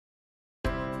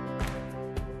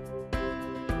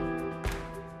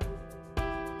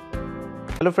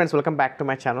Hello friends, welcome back to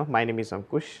my channel. My name is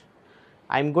Ankush.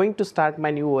 I'm going to start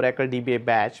my new Oracle DBA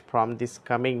batch from this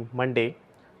coming Monday,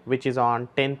 which is on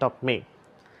 10th of May.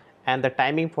 And the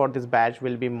timing for this batch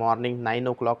will be morning 9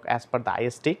 o'clock as per the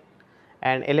IST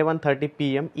and 11:30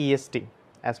 p.m. EST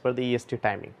as per the EST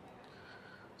timing.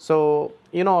 So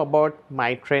you know about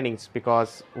my trainings,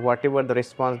 because whatever the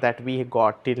response that we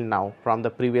got till now from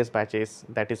the previous batches,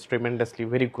 that is tremendously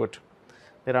very good.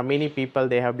 There are many people,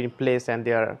 they have been placed and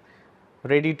they are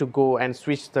ready to go and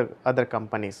switch the other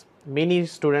companies. Many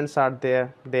students are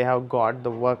there, they have got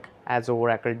the work as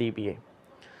Oracle DBA.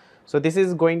 So this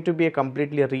is going to be a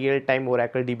completely real-time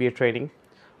Oracle DBA training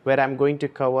where I'm going to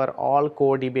cover all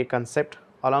core DBA concept.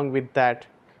 Along with that,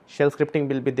 shell scripting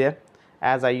will be there.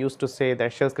 As I used to say,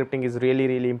 that shell scripting is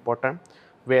really important,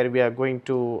 where we are going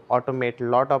to automate a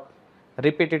lot of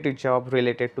repetitive job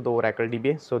related to the Oracle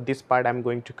DBA. So this part I'm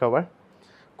going to cover.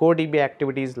 Core DBA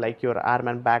activities like your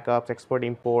RMAN backups, export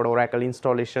import, Oracle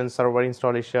installation, server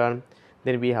installation.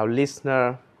 Then we have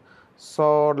listener.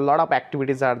 So a lot of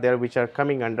activities are there which are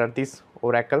coming under this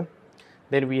Oracle.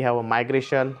 Then we have a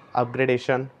migration,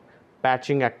 upgradation,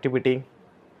 patching activity.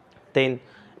 Then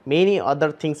many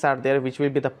other things are there which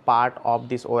will be the part of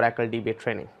this Oracle DBA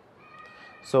training.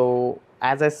 So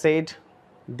as I said,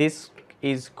 this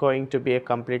is going to be a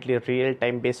completely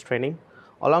real-time based training.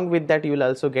 Along with that, you will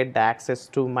also get the access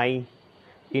to my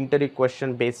interview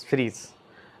question based series.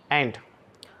 And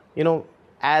you know,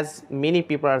 as many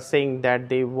people are saying that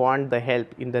they want the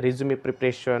help in the resume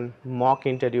preparation, mock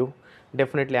interview,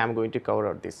 definitely I'm going to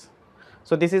cover this.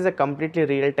 So this is a completely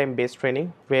real-time based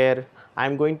training where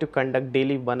I'm going to conduct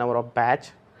daily 1 hour of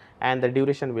batch, and the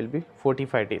duration will be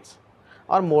 45 days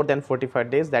or more than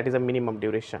 45 days. That is a minimum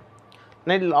duration.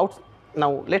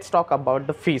 Now let's talk about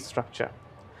the fee structure.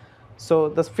 So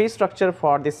the fee structure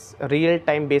for this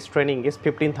real-time based training is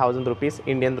 15,000 rupees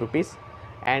Indian rupees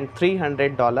and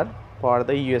 $300 for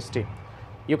the USD.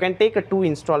 You can take a 2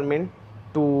 installment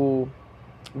to,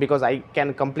 because I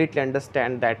can completely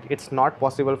understand that it's not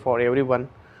possible for everyone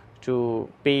to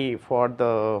pay for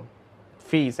the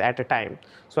fees at a time.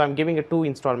 So I'm giving a 2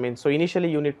 installments. So initially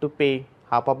you need to pay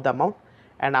half of the amount,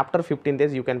 and after 15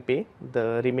 days you can pay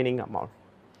the remaining amount.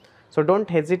 So don't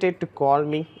hesitate to call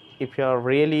me if you are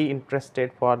really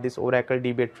interested for this Oracle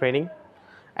DBA training.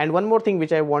 And one more thing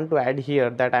which I want to add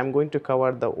here, that I'm going to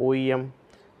cover the OEM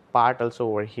part also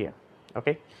over here.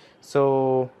 Okay,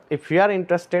 so if you are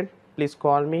interested, please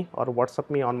call me or WhatsApp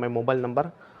me on my mobile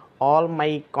number. All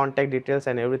my contact details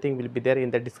and everything will be there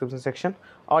in the description section,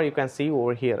 or you can see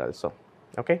over here also.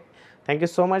 Okay, thank you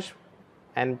so much,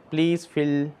 and please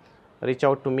reach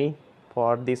out to me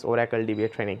for this Oracle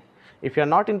DBA training. If you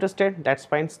are not interested, that's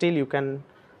fine. Still you can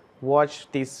watch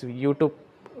these YouTube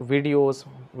videos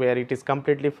where it is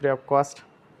completely free of cost.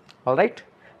 All right,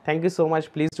 thank you so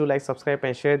much. Please do like, subscribe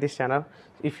and share this channel.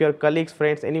 If your colleagues,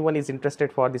 friends, anyone is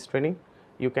interested for this training,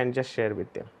 you can just share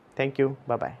with them. Thank you.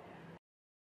 Bye bye.